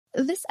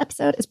This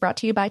episode is brought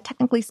to you by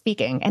Technically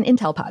Speaking, an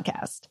Intel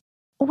podcast.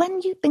 When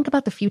you think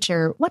about the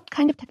future, what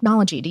kind of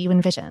technology do you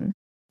envision?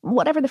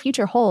 Whatever the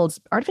future holds,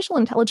 artificial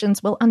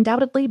intelligence will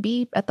undoubtedly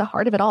be at the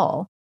heart of it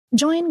all.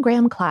 Join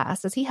Graham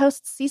Class as he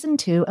hosts Season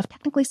 2 of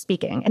Technically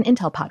Speaking, an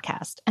Intel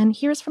podcast, and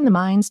hears from the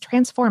minds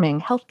transforming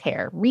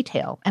healthcare,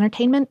 retail,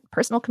 entertainment,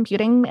 personal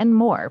computing, and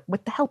more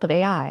with the help of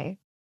AI.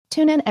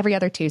 Tune in every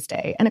other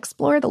Tuesday and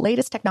explore the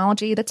latest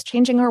technology that's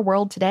changing our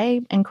world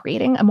today and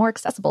creating a more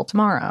accessible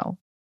tomorrow.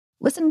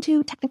 Listen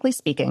to Technically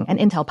Speaking, an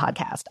Intel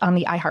podcast on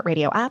the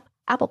iHeartRadio app,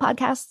 Apple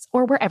Podcasts,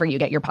 or wherever you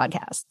get your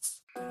podcasts.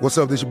 What's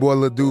up, this your boy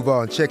Lil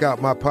Duval, and check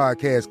out my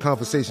podcast,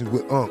 Conversations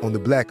with Unc, on the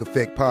Black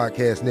Effect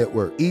Podcast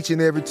Network. Each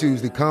and every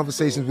Tuesday,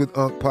 Conversations with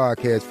Unc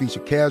podcast feature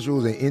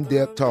casual and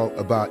in-depth talk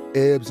about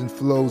ebbs and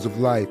flows of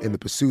life and the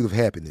pursuit of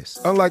happiness.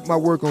 Unlike my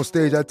work on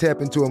stage, I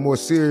tap into a more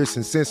serious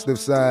and sensitive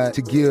side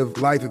to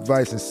give life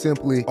advice and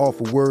simply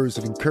offer words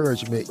of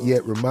encouragement,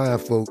 yet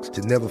remind folks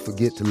to never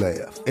forget to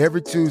laugh.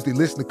 Every Tuesday,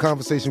 listen to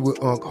Conversation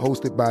with Unc,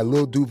 hosted by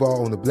Lil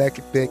Duval on the Black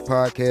Effect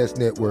Podcast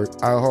Network,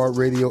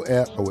 iHeartRadio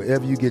app, or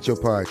wherever you get your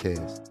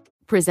podcasts.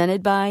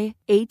 Presented by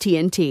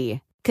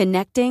AT&T.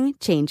 Connecting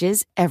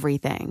changes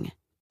everything.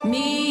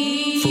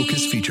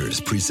 Focus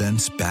Features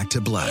presents Back to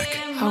Black.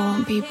 I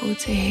want people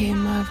to hear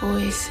my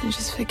voice and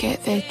just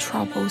forget their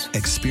troubles.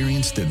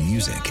 Experience the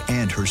music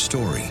and her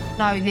story.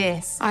 Know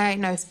this, I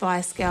ain't no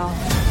Spice Girl.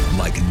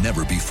 Like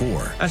never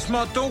before. That's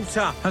my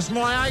daughter. That's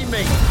my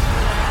Amy.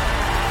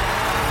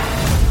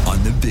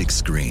 On the big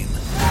screen.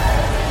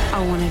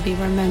 I want to be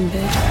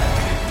remembered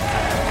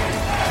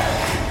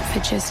for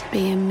just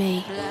being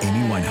me.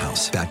 Amy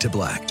Winehouse, Back to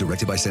Black,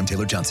 directed by Sam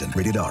Taylor Johnson.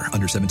 Rated R,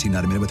 under 17,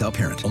 not a minute without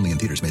parent. Only in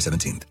theaters May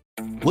 17th.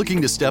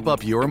 Looking to step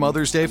up your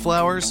Mother's Day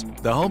flowers?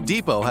 The Home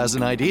Depot has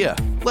an idea.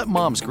 Let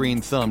Mom's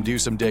green thumb do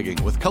some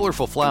digging with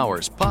colorful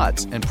flowers,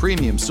 pots, and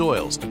premium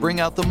soils to bring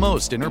out the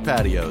most in her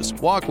patios,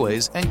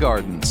 walkways, and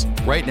gardens.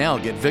 Right now,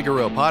 get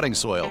Vigoro potting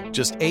soil,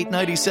 just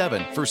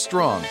 $8.97 for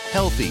strong,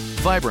 healthy,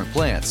 vibrant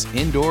plants,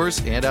 indoors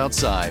and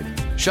outside.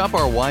 Shop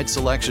our wide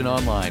selection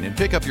online and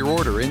pick up your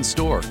order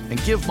in-store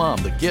and give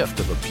Mom the gift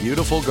of a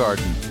beautiful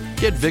garden.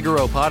 Get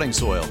Vigoro potting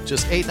soil,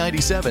 just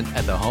 $8.97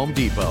 at the Home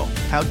Depot.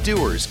 How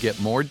doers get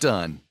more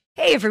done.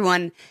 Hey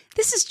everyone,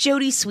 this is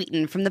Jody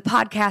Sweeten from the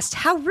podcast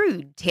How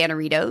Rude,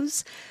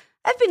 Tanneritos.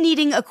 I've been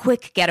needing a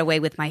quick getaway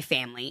with my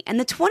family, and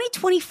the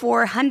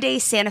 2024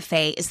 Hyundai Santa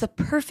Fe is the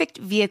perfect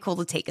vehicle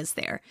to take us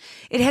there.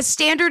 It has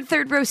standard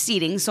third-row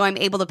seating, so I'm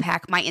able to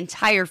pack my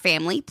entire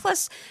family,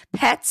 plus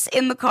pets,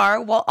 in the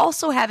car, while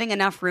also having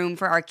enough room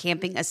for our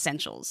camping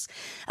essentials.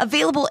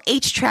 Available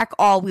H-Track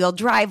all-wheel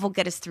drive will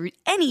get us through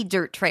any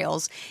dirt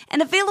trails,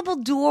 and available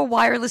dual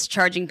wireless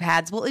charging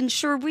pads will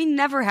ensure we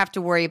never have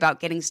to worry about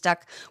getting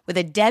stuck with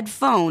a dead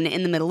phone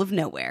in the middle of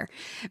nowhere.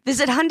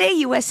 Visit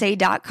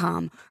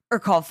HyundaiUSA.com or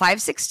call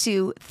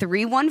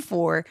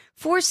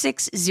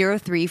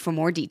 562-314-4603 for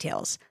more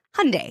details.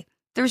 Hyundai,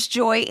 there's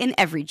joy in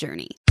every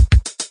journey.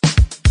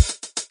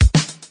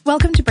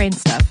 Welcome to Brain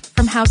Stuff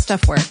from How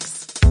Stuff Works.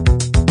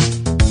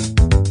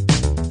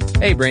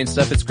 Hey, Brain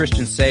Stuff, it's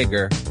Christian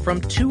Sager.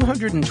 From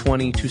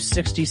 220 to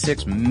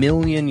 66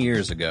 million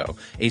years ago,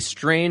 a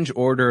strange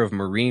order of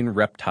marine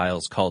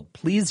reptiles called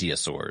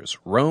plesiosaurs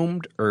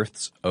roamed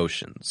Earth's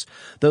oceans.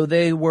 Though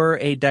they were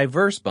a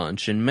diverse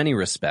bunch in many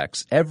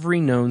respects, every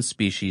known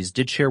species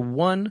did share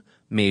one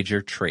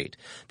major trait.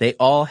 They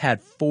all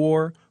had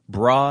four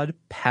broad,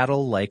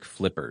 paddle-like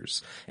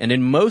flippers, and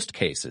in most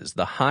cases,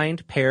 the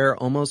hind pair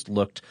almost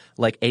looked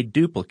like a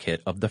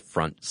duplicate of the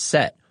front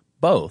set,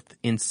 both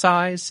in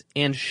size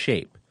and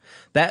shape.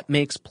 That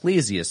makes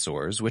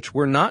plesiosaurs, which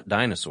were not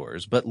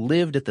dinosaurs but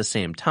lived at the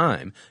same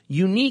time,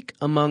 unique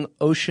among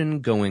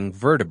ocean-going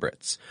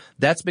vertebrates.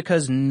 That's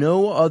because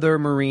no other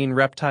marine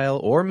reptile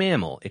or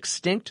mammal,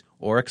 extinct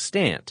or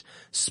extant,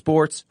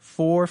 sports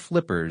four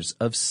flippers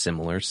of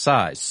similar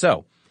size.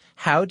 So,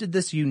 how did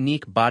this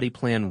unique body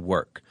plan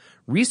work?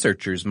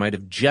 Researchers might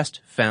have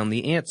just found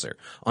the answer.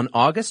 On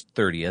August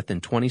 30th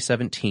in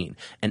 2017,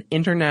 an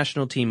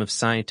international team of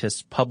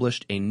scientists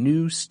published a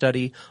new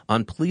study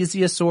on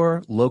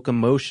plesiosaur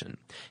locomotion.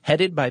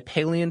 Headed by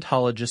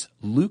paleontologist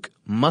Luke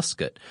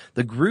Muscat,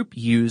 the group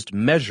used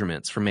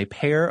measurements from a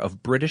pair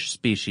of British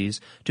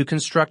species to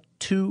construct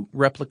two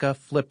replica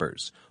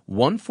flippers,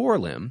 one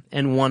forelimb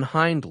and one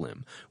hind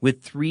limb,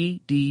 with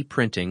 3D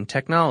printing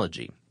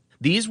technology.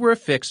 These were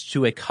affixed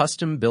to a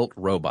custom-built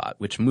robot,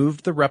 which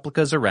moved the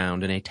replicas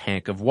around in a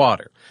tank of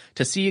water.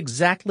 To see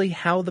exactly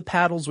how the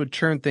paddles would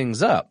churn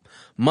things up,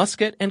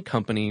 Muscat and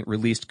company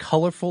released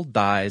colorful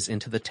dyes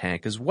into the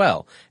tank as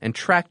well, and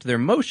tracked their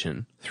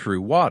motion through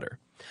water.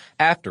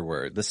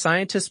 Afterward, the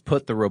scientists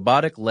put the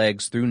robotic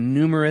legs through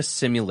numerous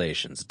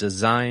simulations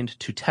designed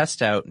to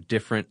test out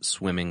different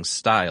swimming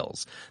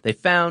styles. They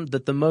found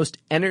that the most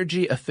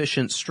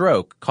energy-efficient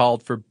stroke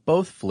called for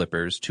both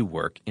flippers to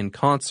work in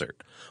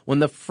concert. When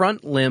the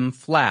front limb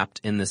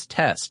flapped in this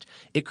test,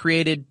 it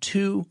created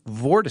two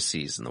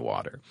vortices in the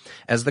water.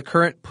 As the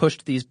current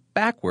pushed these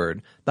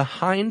backward, the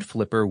hind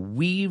flipper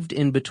weaved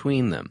in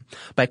between them.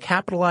 By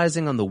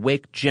capitalizing on the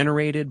wake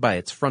generated by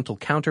its frontal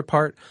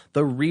counterpart,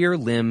 the rear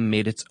limb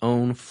made its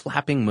own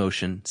flapping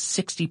motion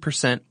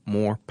 60%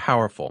 more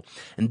powerful.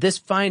 And this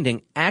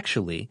finding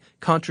actually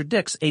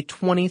contradicts a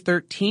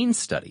 2013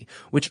 study,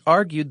 which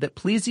argued that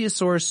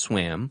plesiosaurs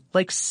swam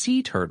like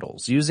sea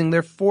turtles, using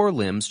their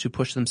forelimbs to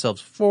push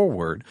themselves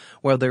forward,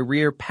 while their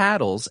rear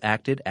paddles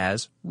acted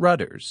as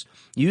rudders.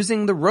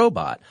 Using the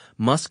robot,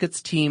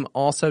 Muskett's team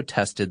also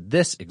tested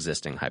this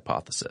existing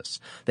hypothesis.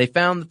 They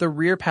found that the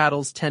rear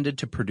paddles tended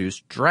to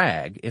produce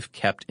drag if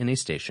kept in a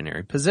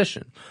stationary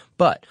position.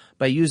 But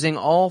by using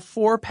all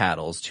four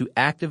paddles to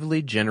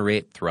actively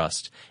generate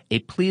thrust, a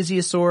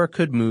plesiosaur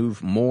could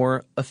move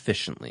more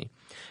efficiently.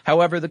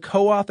 However, the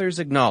co-authors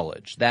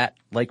acknowledge that,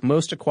 like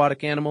most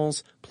aquatic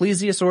animals,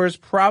 plesiosaurs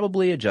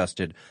probably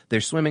adjusted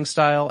their swimming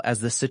style as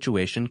the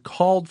situation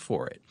called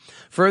for it.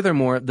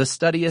 Furthermore, the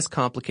study is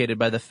complicated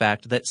by the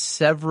fact that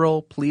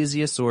several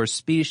plesiosaur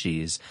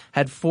species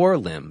had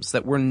forelimbs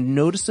that were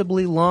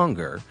noticeably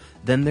longer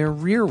than their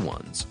rear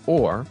ones,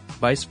 or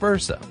vice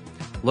versa.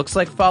 Looks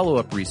like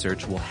follow-up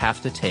research will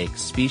have to take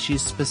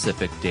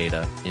species-specific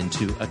data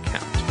into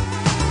account.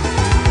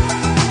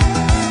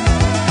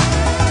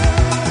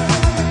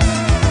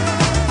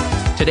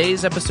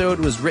 Today's episode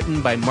was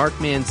written by Mark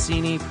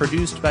Mancini,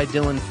 produced by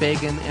Dylan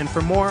Fagan, and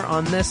for more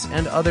on this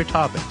and other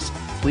topics,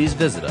 please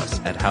visit us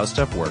at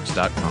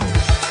howstuffworks.com.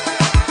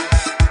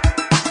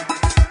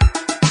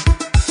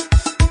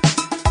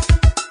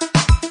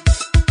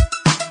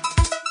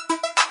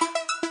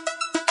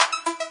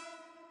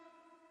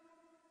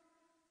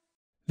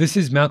 This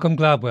is Malcolm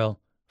Gladwell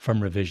from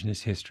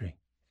Revisionist History.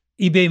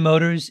 eBay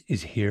Motors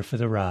is here for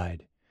the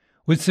ride.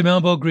 With some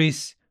elbow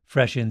grease,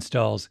 fresh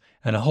installs,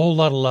 and a whole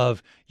lot of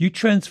love, you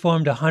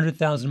transformed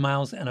 100,000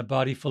 miles and a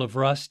body full of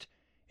rust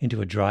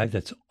into a drive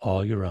that's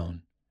all your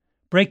own.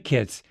 Brake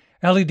kits,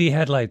 LED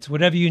headlights,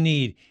 whatever you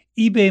need,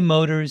 eBay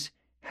Motors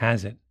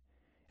has it.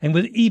 And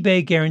with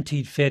eBay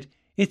Guaranteed Fit,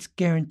 it's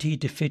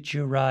guaranteed to fit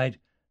your ride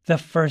the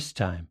first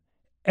time,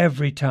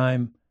 every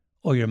time,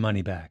 or your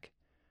money back.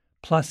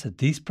 Plus, at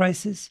these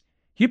prices,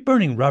 you're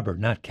burning rubber,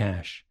 not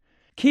cash.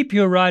 Keep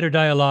your ride or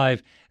die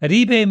alive at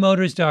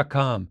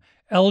ebaymotors.com.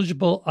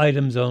 Eligible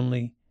items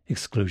only.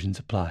 Exclusions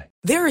apply.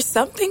 There are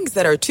some things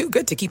that are too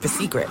good to keep a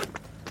secret.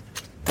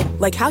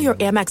 Like how your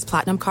Amex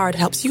Platinum card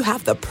helps you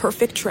have the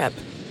perfect trip.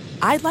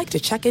 I'd like to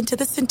check into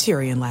the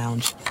Centurion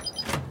Lounge.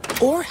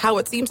 Or how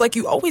it seems like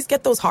you always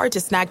get those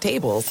hard-to-snag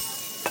tables.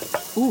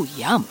 Ooh,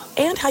 yum.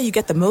 And how you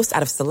get the most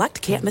out of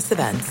select can't-miss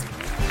events.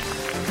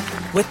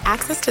 With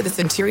access to the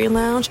Centurion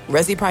Lounge,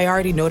 Resi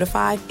Priority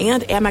Notify,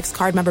 and Amex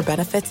card member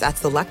benefits at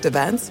select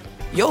events,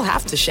 you'll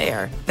have to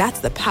share.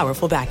 That's the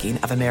powerful backing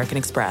of American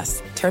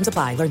Express. Terms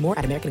apply. Learn more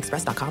at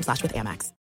americanexpress.com/withAmex.